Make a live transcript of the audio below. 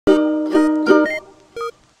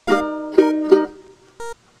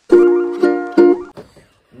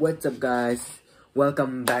What's up, guys?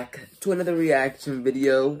 Welcome back to another reaction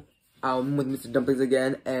video. I'm with Mr. Dumplings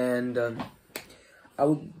again, and we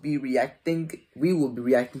will be reacting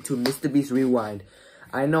to Mr. Beast Rewind.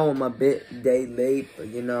 I know I'm a bit day late, but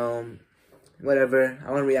you know, whatever. I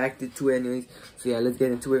want to react to it anyways. So yeah, let's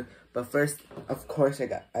get into it. But first, of course, I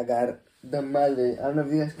got the mullet. I don't know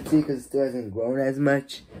if you guys can see because it still hasn't grown as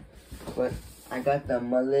much, but I got the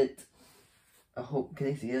mullet. I hope, can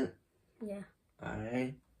you see it? Yeah.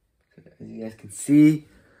 Alright. So as you guys can see,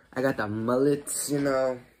 I got the mullets, you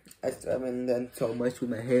know. I haven't done so much with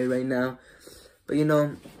my hair right now. But you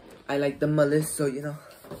know, I like the mullets, so you know.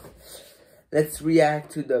 Let's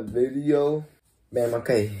react to the video. Bam,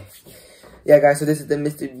 okay. Yeah, guys, so this is the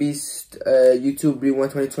Mr. Beast YouTube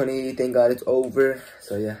Rewind 2020. Thank God it's over.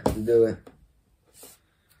 So yeah, let's do it.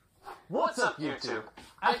 What's up, YouTube?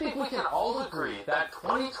 I think we can all agree that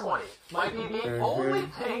 2020 might be the only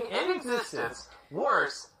thing in existence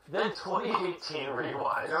worse than 2018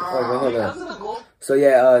 Rewind. Hold on. So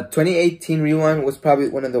yeah, 2018 Rewind was probably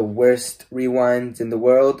one of the worst rewinds in the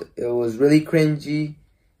world. It was really cringy.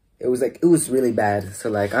 It was really bad. So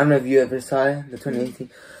like, I don't know if you ever saw it, the 2018.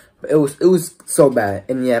 But it was so bad.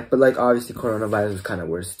 And yeah, but like obviously coronavirus was kind of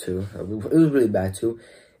worse too. It was really bad too.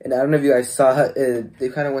 And I don't know if you guys saw it, they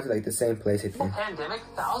kind of went to like the same place, I think. Pandemic,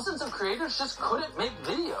 thousands of creators just couldn't make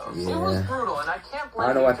videos. Yeah. It was brutal, and I can't blame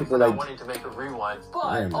I don't know why people like wanting to make a rewind.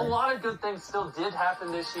 But a lot of good things still did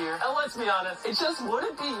happen this year. And let's be honest, it just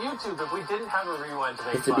wouldn't be YouTube if we didn't have a rewind to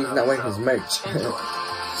make Mr. Beast not wearing his merch. Enjoy.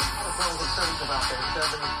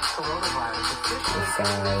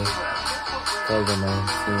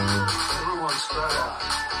 Everyone spread out.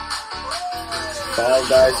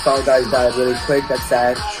 Fall Guys died really quick. That's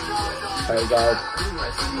sad. Fall Guys.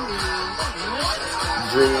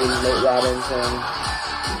 Dream, Nate Robinson.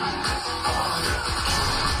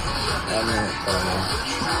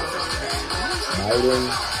 Biden.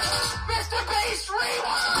 Mr. Beast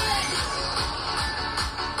Rewind!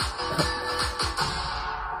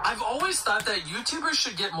 I've always thought that YouTubers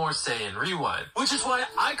should get more say in Rewind, which is why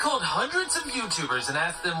I called hundreds of YouTubers and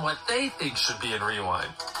asked them what they think should be in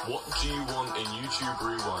Rewind. What do you want in YouTube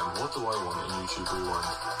Rewind? What do I want in YouTube Rewind?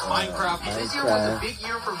 Minecraft. This year was a big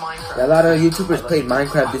year for Minecraft. Yeah, a lot of YouTubers played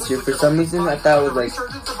Minecraft this year. For some reason, I thought it was like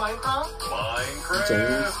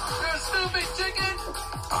James. Stupid chicken.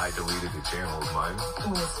 I deleted the channel of mine.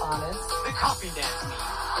 Miss Honest. The coffee dance.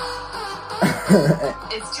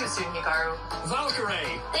 It's too soon, Hikaru.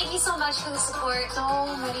 Valkyrie. Thank you so much for the support. So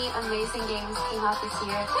many amazing games came out this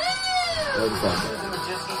year. We would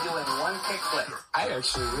just be doing one kickflip. I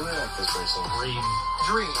actually really like this person. Dream.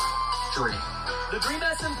 The Dream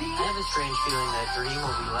SMP? I have a strange feeling that Dream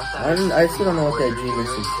will be left out. I still don't know what that Dream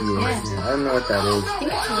SMP is. I don't know what that is. I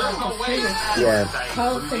think it's like a trailer. Yeah.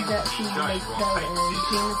 Carl said that she makes the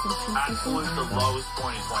Dream SMP.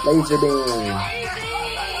 Laser beam.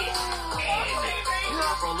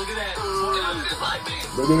 Look at that.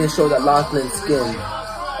 They didn't show that Lachlan skin.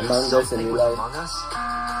 Among Us and Real Life.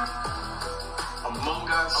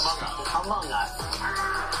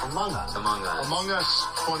 Among Us,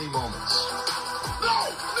 20 moments. No!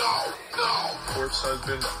 Corpse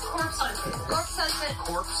husband.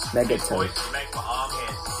 Megaton.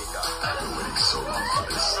 I've been waiting so long for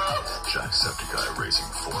this. Jacksepticeye raising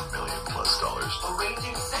 $4 million+.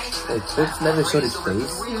 Wait, Twix never showed his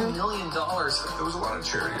face? $3 million. There was a lot of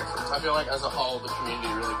charity effort. I feel like as a whole, the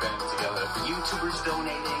community really banded together. YouTubers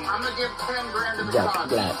donating. I'm gonna give 10 grand to the Jack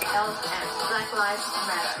cause. Black. Black Lives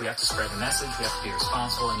Matter. We have to spread the message, we have to be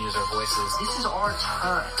responsible and use our voices. This is our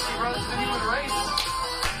time.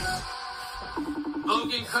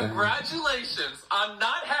 Logan, congratulations on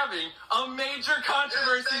not having a major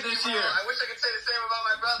controversy this year. I wish I could say the same about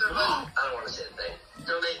my brother, but I don't want to say the thing.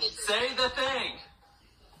 Don't make me say the thing.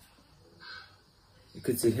 You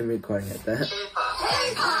could see him recording at that.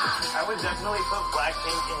 I would definitely put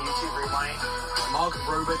Blackpink in YouTube Rewind. Mark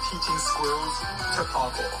Rober teaching squirrels to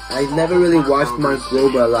parkour. I never really watched Mark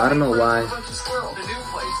Rober a lot. I don't know why. The new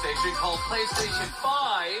PlayStation called PlayStation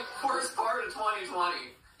 5. Worst part of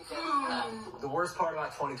 2020. The worst part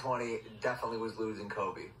about 2020 definitely was losing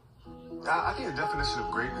Kobe. I think the definition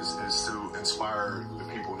of greatness is to inspire the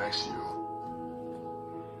people next to you.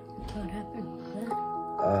 What happened?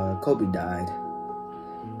 Kobe died.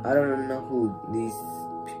 I don't know who these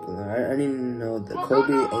people are. I didn't even know the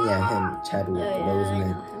Kobe and yeah, him, Chadwick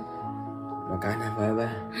Boseman. Makana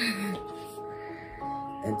bye.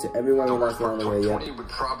 And to everyone who lost along the way, yeah. would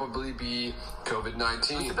probably be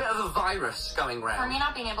COVID-19. It's a bit of a virus going For around. me,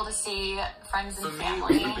 not being able to see friends and For me,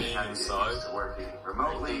 family. being inside, Working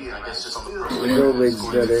remotely, I guess just on the Go with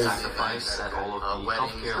brothers. sacrifice that all of the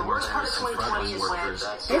healthcare The worst part of 2020 is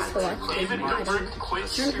when David Dobrik quit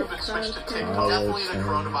YouTube and switched to TikTok. Definitely the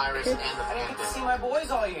coronavirus and the I didn't get to see my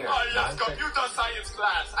boys all year. Oh, yes, computer science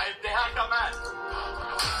class. They hacked a man.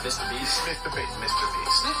 Mr. Beast. Mr. Beast, Mr.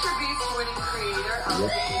 Beast. Mr. Beast winning creator of the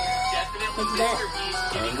year. Definitely that? Mr. Beast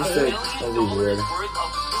giving Just $1 like, million that'd be weird. worth of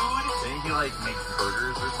food. Didn't he like make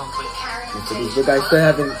burgers or something? Mr. Beast. You guys still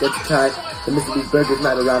haven't get to try the Mr. Beast burger's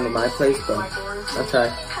not around in my place, but I'll try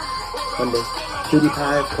one day.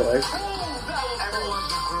 PewDiePie, of course. Everyone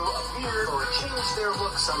who grew a beard or changed their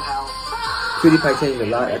look somehow. PewDiePie changed a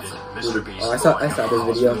lot. That's really, oh, I saw this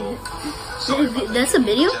video. That's a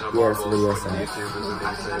video? Yeah, it's a video. So. I'm just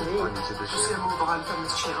gonna move on from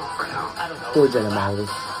this channel for now. I don't know. Poor Jenna Miles.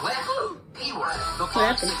 P-word. The What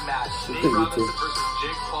happened? boxing match. She Nate quit Robinson YouTube. versus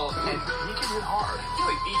Jake Paul. And he can hit hard. He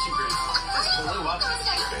like YouTubers blew up this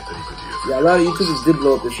year. Anthony Padilla. Yeah, a lot of YouTubers did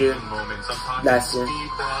blow up this year. Moment, sometimes Last year.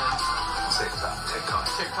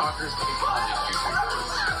 TikTokers become YouTubers.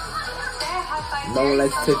 No one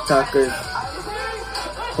likes TikTokers.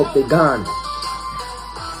 Hope they gone.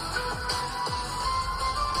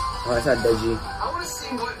 Oh, that's not Deji. I want to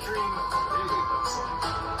see what Dream really looks like.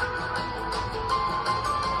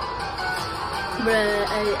 Bruh,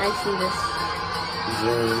 I see this.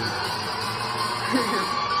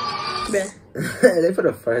 Dream. Bruh. They put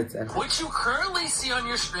a first down. What you currently see on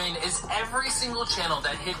your screen is every single channel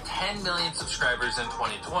that hit 10 million subscribers in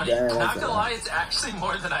 2020. Yeah, that's Not gonna a lot. lie, it's actually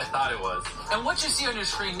more than I thought it was. And what you see on your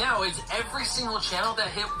screen now is every single channel that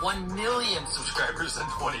hit 1 million subscribers in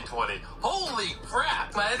 2020. Holy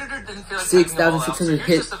crap! My editor didn't feel like typing them all out, so 6,600 here's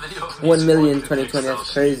hit just a video of 1 each million one to 2020. pick. That's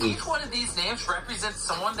So crazy. Each one of these names represents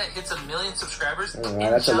someone that hits 1 million subscribers Oh,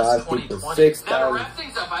 in that's a just lot of people. 2020. 6,000. Now to wrap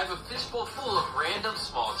things up, I have a fishbowl full of random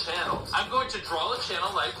small channels. I'm going to draw a channel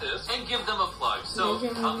like this and give them a plug. So,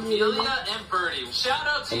 Amelia and Birdie, shout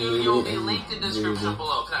out to you. You'll be linked in the description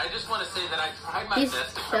below. I just want to say that I tried my He's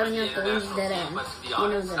best to cover showing the up the ones international that, scene, but to be you know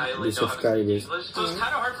honest, that. I only The know how to speak subscribers. English. So it's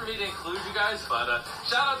kind of hard for me to include you guys, but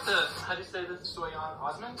shout out to, how do you say this? Soyan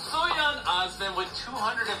Osman? Soyan Osman with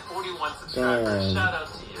 241 subscribers. Damn. Shout out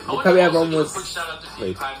to you. They probably have almost- Quick shout out to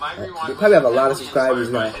wait, PewDiePie. My rewind they probably have a was lot of heavily subscribers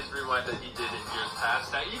inspired by now. His rewind that he did in years past.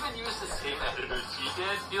 I even used the same editors he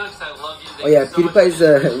did. Felix, I love you. Thank Oh yeah, you so much PewDiePie's for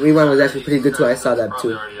your rewind was actually pretty good too. I saw that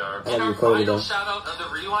Probably too. already are. I And have our recorded final though. shout out of the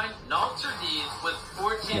rewind, Nalter Deeds with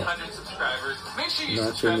 1,400 subscribers. Make sure you Nalter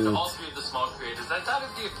subscribe to Deeds. all three of the small creators. I thought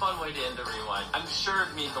it'd be a fun way to end the rewind. I'm sure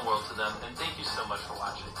it means the world to them, and thank you so much for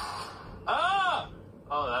watching. Ah!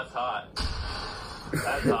 Oh, that's hot.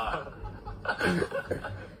 That's hot.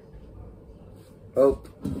 Oh,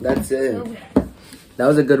 that's it. That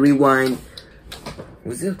was a good rewind.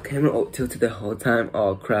 Was the camera tilted the whole time?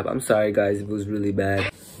 Oh crap, I'm sorry guys, it was really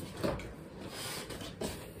bad.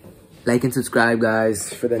 Like and subscribe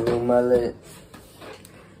guys for the new mullet.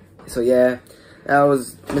 So yeah, that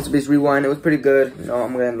was Mr. Beast Rewind. It was pretty good. You know,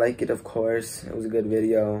 I'm gonna like it of course. It was a good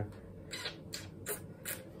video.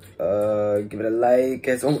 Give it a like. It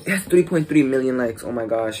has 3.3 million likes. Oh my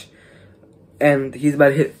gosh. And he's about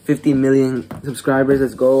to hit 50 million subscribers.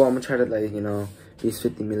 Let's go. I'm gonna try to like, you know, reach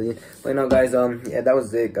 50 million. But you know guys, yeah, that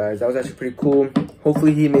was it guys. That was actually pretty cool.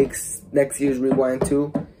 Hopefully he makes next year's Rewind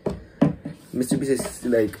too. Mr. Beast is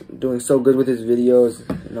like doing so good with his videos.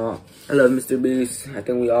 You know, I love Mr. Beast. I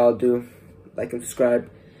think we all do. Like and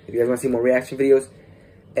subscribe if you guys want to see more reaction videos.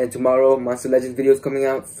 And tomorrow, Monster Legends videos coming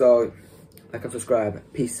out. So, like and subscribe.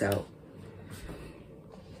 Peace out.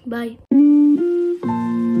 Bye.